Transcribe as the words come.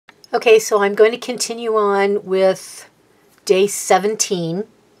Okay, so I'm going to continue on with day 17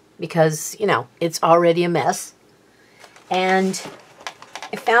 because, you know, it's already a mess. And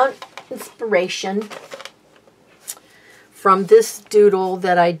I found inspiration from this doodle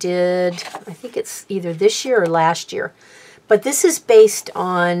that I did, I think it's either this year or last year. But this is based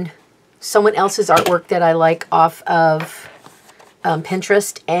on someone else's artwork that I like off of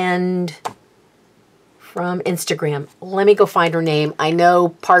Pinterest and from Instagram. Let me go find her name. I know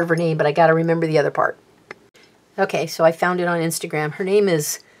part of her name, but I got to remember the other part. Okay, so I found it on Instagram. Her name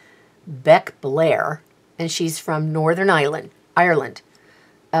is Beck Blair, and she's from Northern Ireland.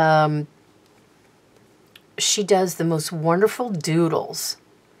 She does the most wonderful doodles.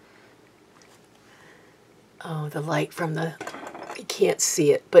 Oh, the light from the... you can't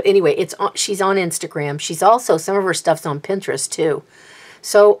see it. But anyway, she's on Instagram. She's also, some of her stuff's on Pinterest too.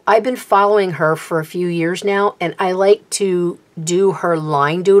 So I've been following her for a few years now, and I like to do her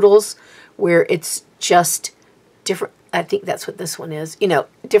line doodles where it's just different. I think that's what this one is. You know,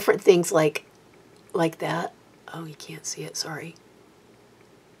 different things like that. Oh, you can't see it, sorry.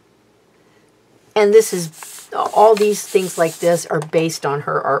 And this is, all these things like this are based on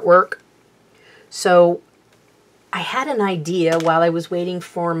her artwork. So I had an idea while I was waiting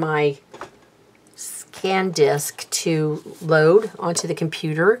for my scan disk to load onto the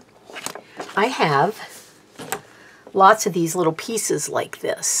computer. I have lots of these little pieces like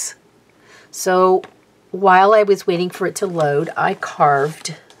this. So while I was waiting for it to load, I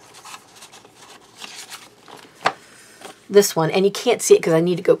carved this one, and you can't see it because I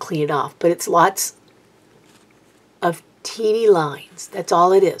need to go clean it off, but it's lots of teeny lines. That's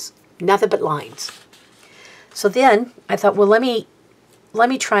all it is. Nothing but lines. So then I thought, well, let me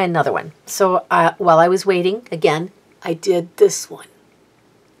try another one. So while I was waiting, again, I did this one.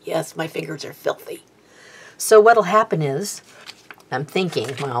 Yes, my fingers are filthy. So what'll happen is, I'm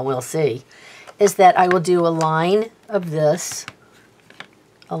thinking, well, we'll see, is that I will do a line of this,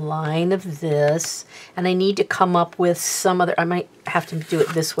 a line of this, and I need to come up with some other, I might have to do it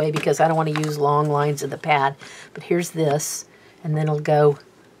this way because I don't want to use long lines of the pad, but here's this, and then it'll go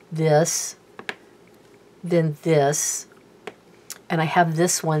this, then this, and I have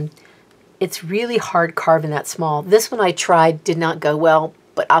this one. It's really hard carving that small. This one I tried, did not go well,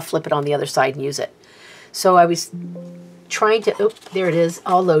 but I'll flip it on the other side and use it. So I was trying to, oh, there it is,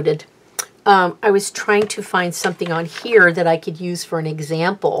 all loaded. I was trying to find something on here that I could use for an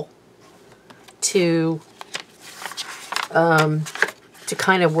example to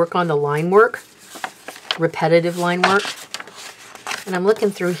kind of work on the line work, repetitive line work. And I'm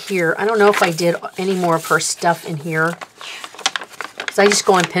looking through here. I don't know if I did any more of her stuff in here. So I just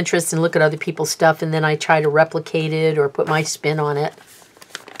go on Pinterest and look at other people's stuff, and then I try to replicate it or put my spin on it.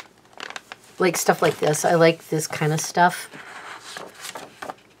 Like stuff like this. I like this kind of stuff.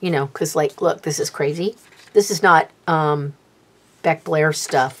 You know, because like, look, this is crazy. This is not Beck Blair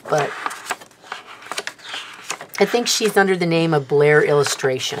stuff, but I think she's under the name of Blair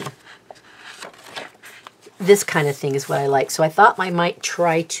Illustration. This kind of thing is what I like. So I thought I might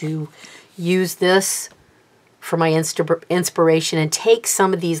try to use this for my inspiration and take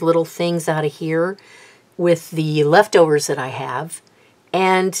some of these little things out of here with the leftovers that I have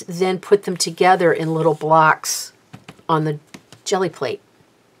and then put them together in little blocks on the jelly plate.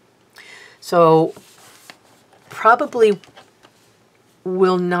 So probably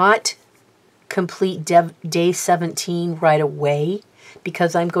will not complete day 17 right away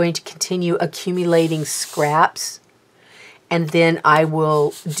because I'm going to continue accumulating scraps, and then I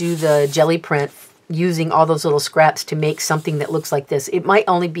will do the jelly print using all those little scraps to make something that looks like this. It might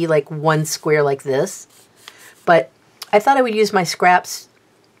only be like one square like this, but I thought I would use my scraps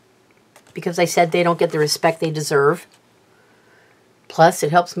because I said they don't get the respect they deserve. Plus,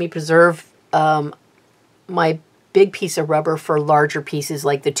 it helps me preserve my big piece of rubber for larger pieces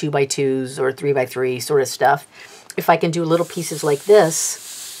like the 2x2s or 3x3 sort of stuff. If I can do little pieces like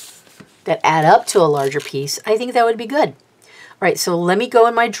this that add up to a larger piece, I think that would be good. All right, so let me go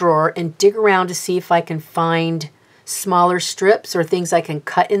in my drawer and dig around to see if I can find smaller strips or things I can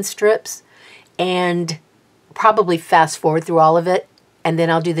cut in strips, and probably fast forward through all of it, and then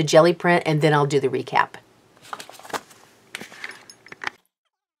I'll do the jelly print, and then I'll do the recap.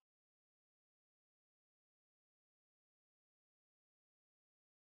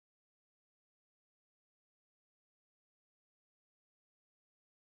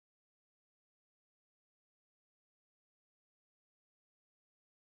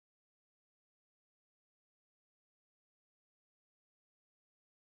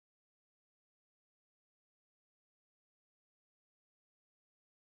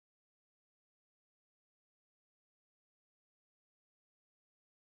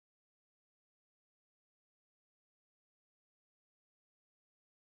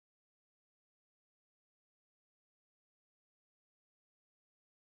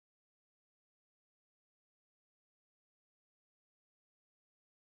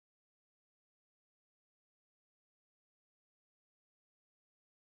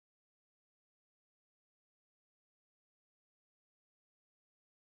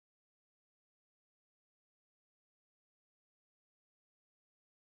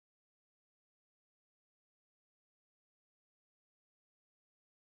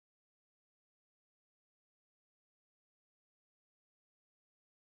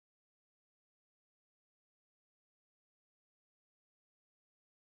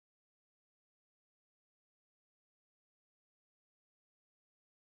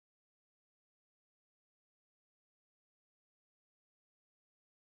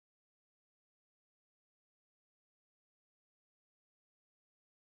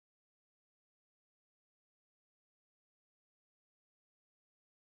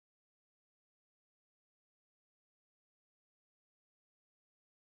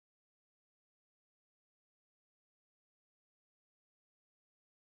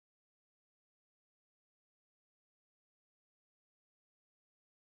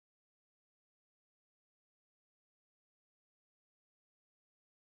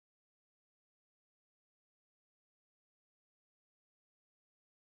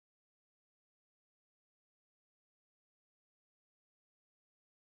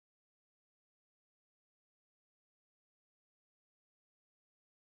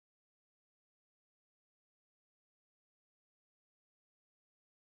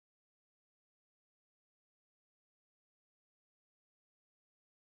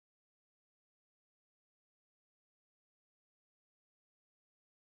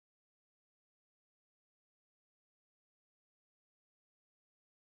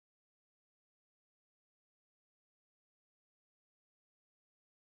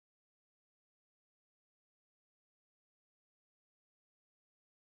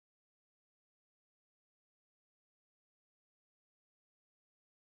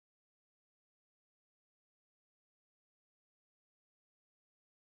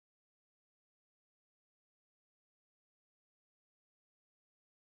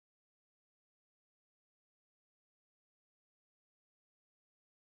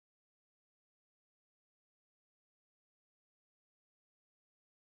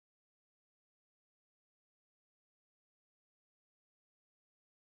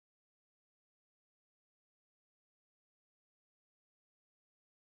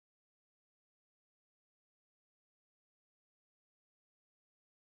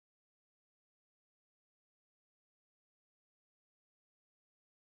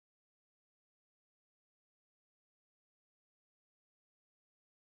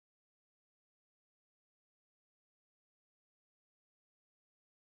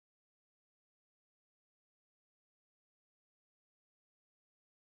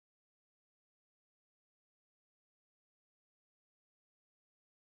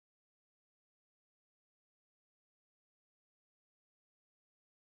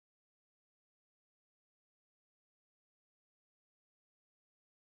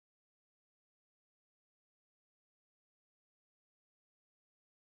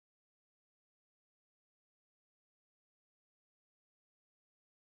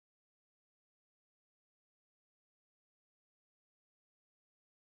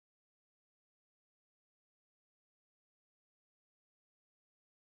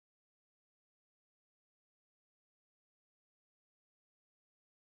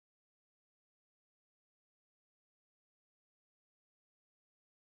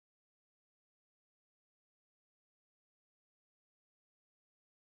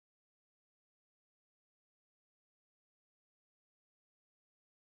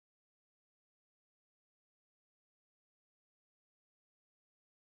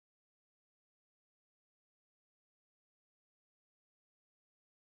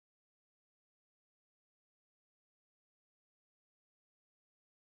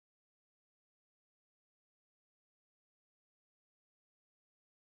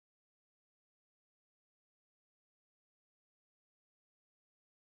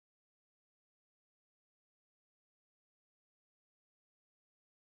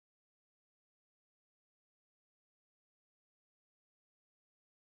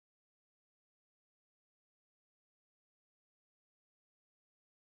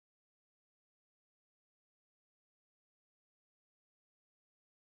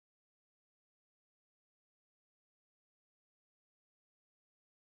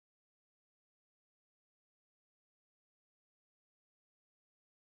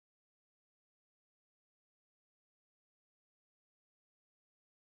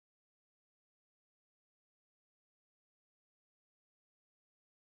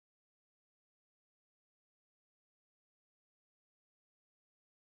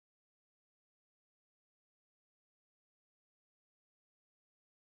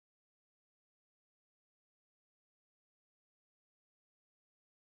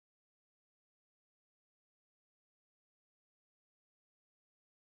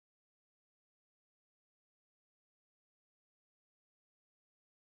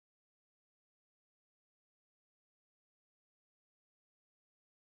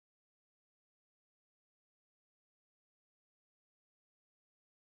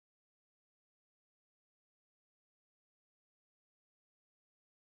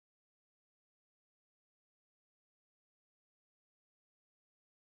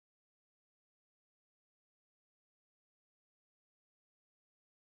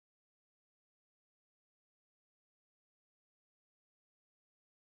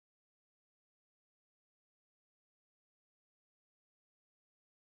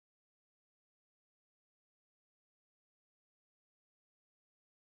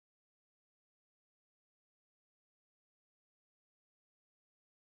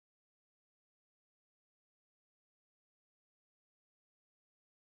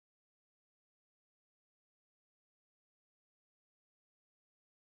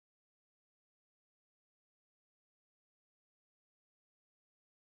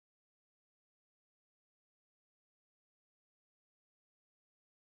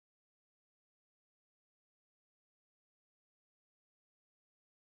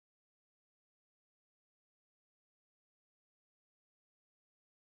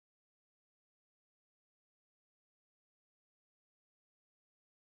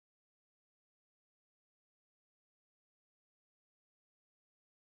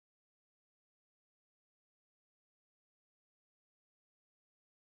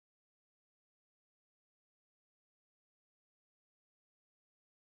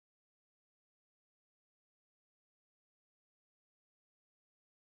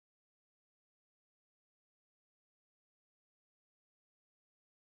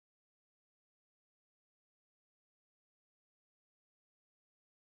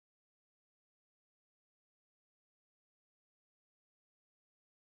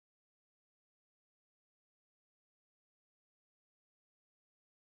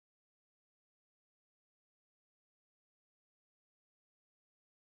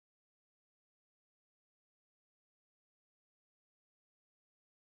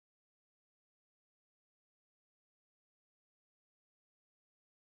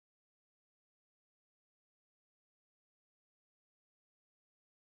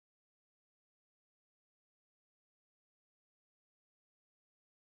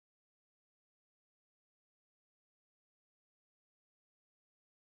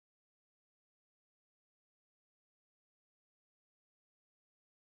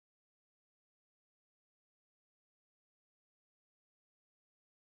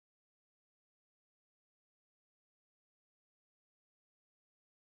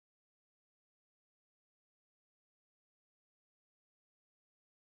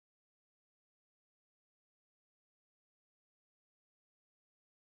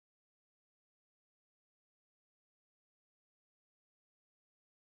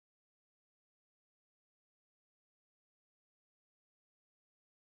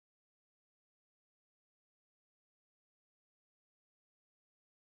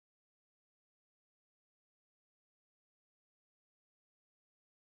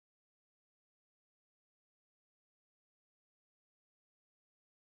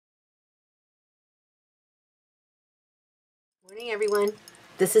 Morning, everyone.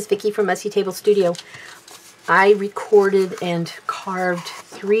 This is Vicki from Messy Table Studio. I recorded and carved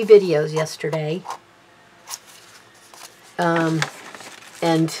 3 videos yesterday. And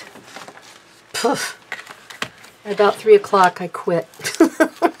poof, about 3 o'clock I quit.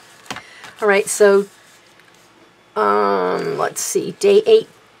 All right, so let's see, day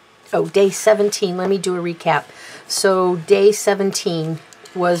 17. Let me do a recap. So day 17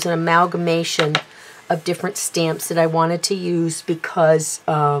 was an amalgamation of different stamps that I wanted to use because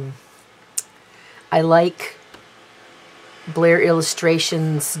I like Blair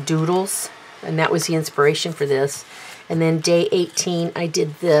Illustrations doodles, and that was the inspiration for this. And then day 18 I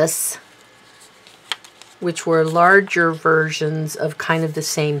did this, which were larger versions of kind of the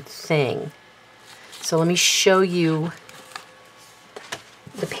same thing. So let me show you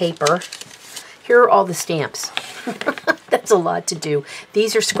the paper. Here are all the stamps. That's a lot to do.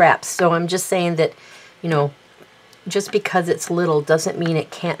 These are scraps, so I'm just saying that, you know, just because it's little doesn't mean it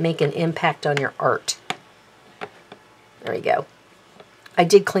can't make an impact on your art. There we go. I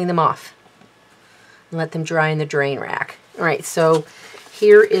did clean them off and let them dry in the drain rack. All right, so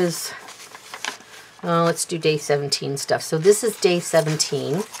here is, let's do day 17 stuff. So this is day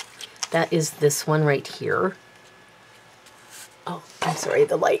 17. That is this one right here. Oh, I'm sorry,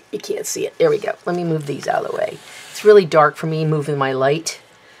 the light, you can't see it. There we go. Let me move these out of the way. It's really dark for me moving my light,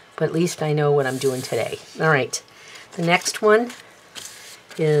 but at least I know what I'm doing today. All right, the next one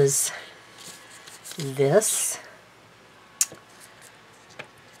is this.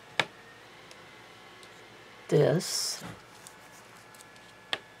 This.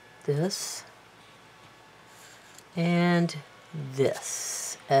 And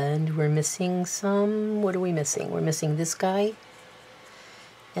this. And we're missing some, what are we missing? We're missing this guy.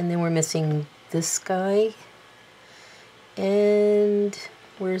 And then we're missing this guy. And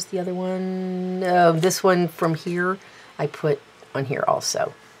where's the other one? This one from here I put on here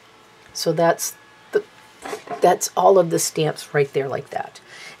also. So that's all of the stamps right there like that.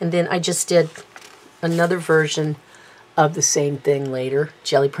 And then I just did another version of the same thing later,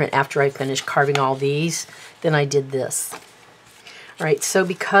 jelly print, after I finished carving all these. Then I did this. All right, so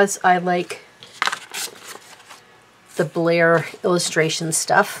because I like the Blair illustration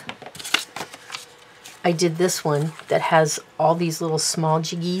stuff, I did this one that has all these little small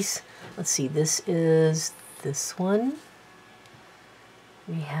jiggies. Let's see, this is this one.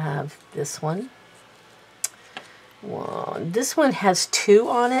 We have this one. Well, this one has 2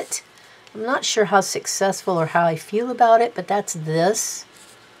 on it. I'm not sure how successful or how I feel about it, but that's this.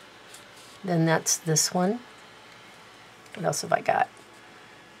 Then that's this one. What else have I got?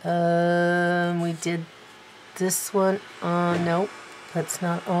 We did this one. Nope. That's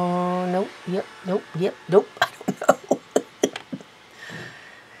not. Oh, nope. Yep. Nope. Yep. Nope. I don't know.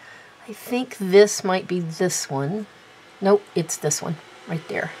 I think this might be this one. Nope. It's this one right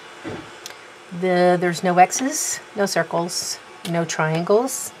there. There's no X's, no circles, no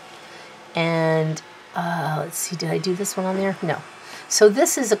triangles. And let's see, did I do this one on there? No. So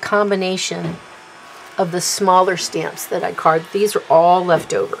this is a combination of the smaller stamps that I carved. These are all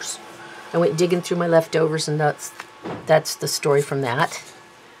leftovers. I went digging through my leftovers, and that's the story from that.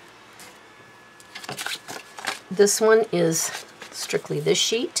 This one is strictly this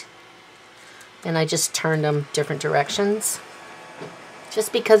sheet, and I just turned them different directions.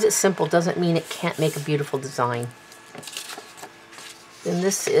 Just because it's simple doesn't mean it can't make a beautiful design. Then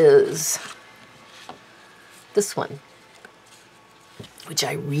this is this one, which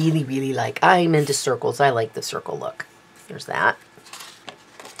I really, really like. I'm into circles. I like the circle look. There's that.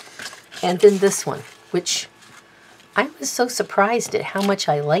 And then this one, which I was so surprised at how much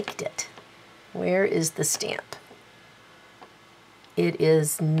I liked it. Where is the stamp? It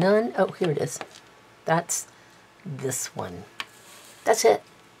is none. Oh, here it is. That's this one. That's it.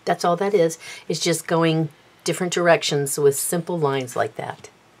 That's all that is. It's just going different directions with simple lines like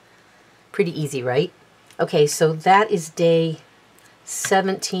that. Pretty easy, right? Okay, so that is day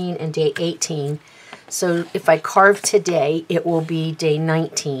 17 and day 18. So if I carve today, it will be day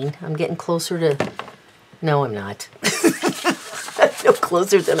 19. I'm getting closer to... No, I'm not. I'm no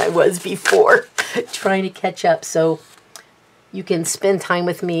closer than I was before, trying to catch up. So you can spend time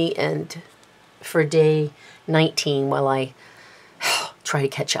with me and for day 19 while I try to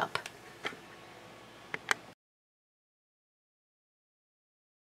catch up.